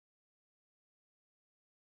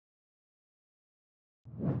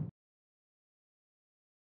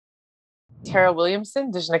Tara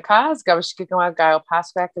Williamson, Dijnakas, Gawashikikawa Gayo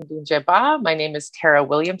Pasquak and Dunjeba. My name is Tara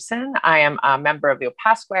Williamson. I am a member of the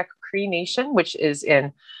Opaskwayak Cree Nation, which is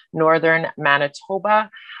in northern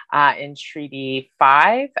Manitoba in Treaty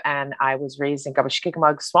 5. And I was raised in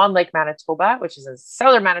Gawashikikawa, Swan Lake, Manitoba, which is in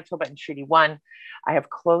southern Manitoba in Treaty 1. I have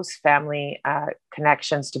close family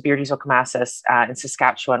connections to Beardy's Okamasas in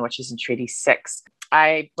Saskatchewan, which is in Treaty 6.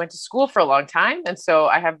 I went to school for a long time. And so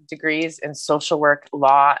I have degrees in social work,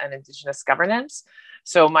 law, and Indigenous governance.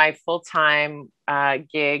 So my full-time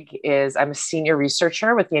gig is I'm a senior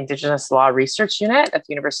researcher with the Indigenous Law Research Unit at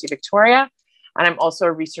the University of Victoria. And I'm also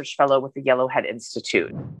a research fellow with the Yellowhead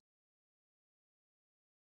Institute.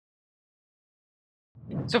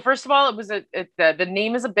 So first of all, the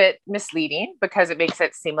name is a bit misleading because it makes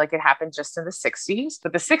it seem like it happened just in the 60s.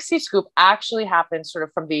 But the 60s scoop actually happened sort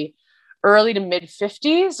of from the early to mid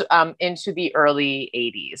 50s into the early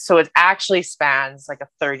 80s. So it actually spans like a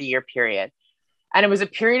 30-year period. And it was a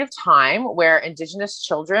period of time where Indigenous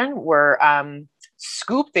children were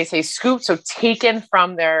scooped, they say scooped, so taken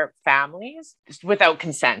from their families without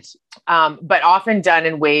consent, but often done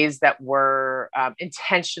in ways that were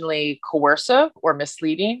intentionally coercive or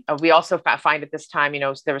misleading. We also find at this time,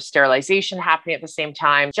 there was sterilization happening at the same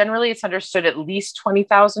time. Generally, it's understood at least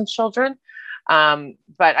 20,000 children.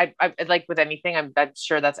 But I like with anything, I'm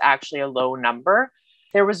sure that's actually a low number.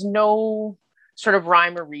 There was no sort of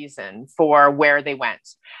rhyme or reason for where they went.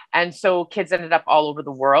 And so kids ended up all over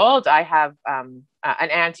the world. I have an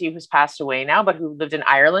auntie who's passed away now, but who lived in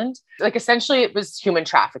Ireland. Like essentially it was human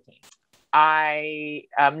trafficking. I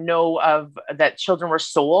know of that children were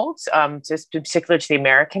sold, just particular to the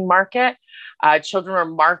American market. Children were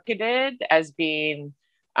marketed as being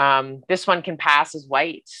this one can pass as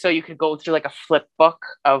white. So you could go through like a flip book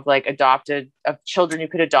of like of children you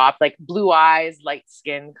could adopt, like blue eyes, light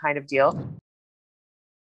skin kind of deal.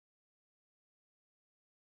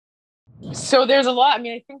 So there's a lot. I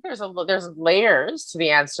mean, I think there's layers to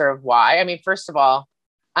the answer of why. I mean, first of all,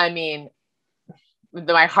 my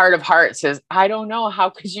heart of hearts is, I don't know,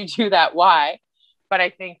 how could you do that? Why? But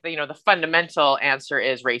I think that, the fundamental answer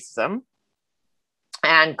is racism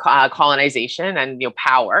and colonization and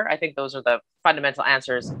power. I think those are the fundamental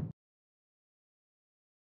answers.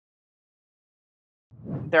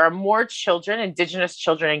 There are more children, Indigenous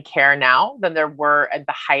children in care now than there were at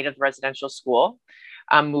the height of the residential school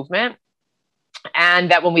movement. And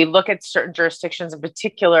that when we look at certain jurisdictions, in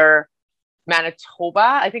particular Manitoba,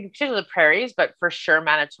 I think in particular the prairies, but for sure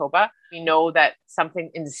Manitoba, we know that something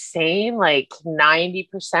insane like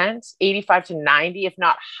 90%, 85 to 90, if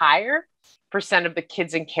not higher, percent of the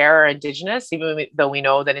kids in care are Indigenous, even though we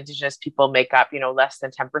know that Indigenous people make up, less than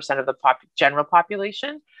 10% of the general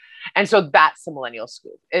population. And so that's the millennial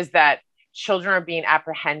scoop, is that children are being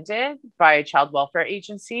apprehended by child welfare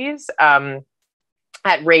agencies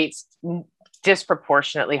at rates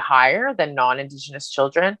disproportionately higher than non-Indigenous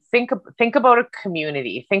children. Think about a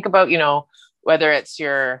community. Think about, whether it's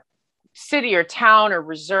your city or town or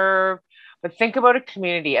reserve, but think about a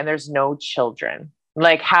community and there's no children.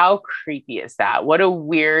 Like, how creepy is that? What a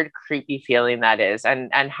weird, creepy feeling that is,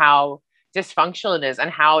 and how dysfunctional it is,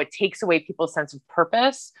 and how it takes away people's sense of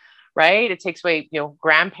purpose, right? It takes away,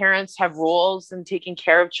 grandparents have roles in taking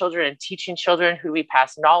care of children and teaching children who we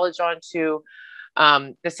pass knowledge on to.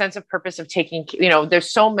 The sense of purpose of taking,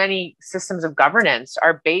 there's so many systems of governance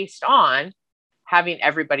are based on having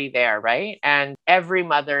everybody there, right? And every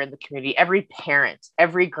mother in the community, every parent,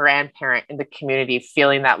 every grandparent in the community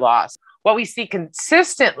feeling that loss. What we see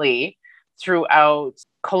consistently throughout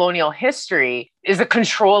colonial history is the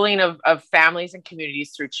controlling of families and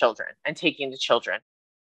communities through children and taking the children.